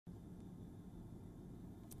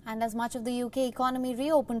And as much of the UK economy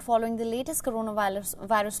reopened following the latest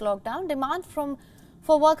coronavirus lockdown, demand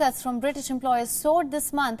for workers from British employers soared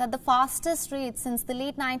this month at the fastest rate since the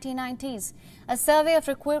late 1990s. A survey of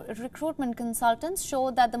recruitment consultants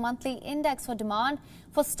showed that the monthly index for demand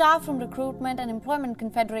for staff from Recruitment and Employment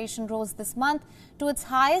Confederation rose this month to its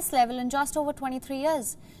highest level in just over 23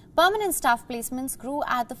 years. Permanent staff placements grew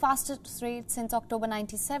at the fastest rate since October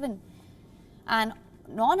 97. And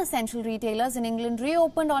non-essential retailers in England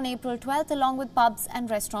reopened on April 12th along with pubs and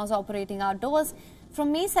restaurants operating outdoors.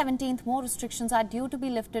 From May 17th, more restrictions are due to be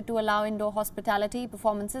lifted to allow indoor hospitality,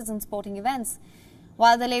 performances and sporting events.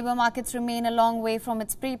 While the labour markets remain a long way from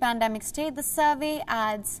its pre-pandemic state, the survey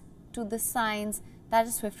adds to the signs that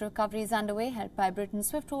a swift recovery is underway, helped by Britain's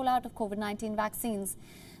swift rollout of COVID-19 vaccines.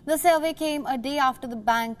 The survey came a day after the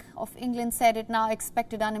Bank of England said it now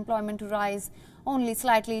expected unemployment to rise only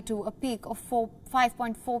slightly to a peak of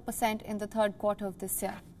 5.4% in the third quarter of this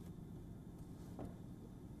year.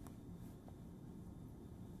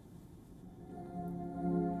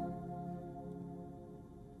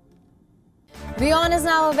 WION is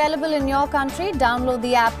now available in your country. Download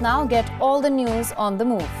the app now. Get all the news on the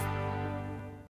move.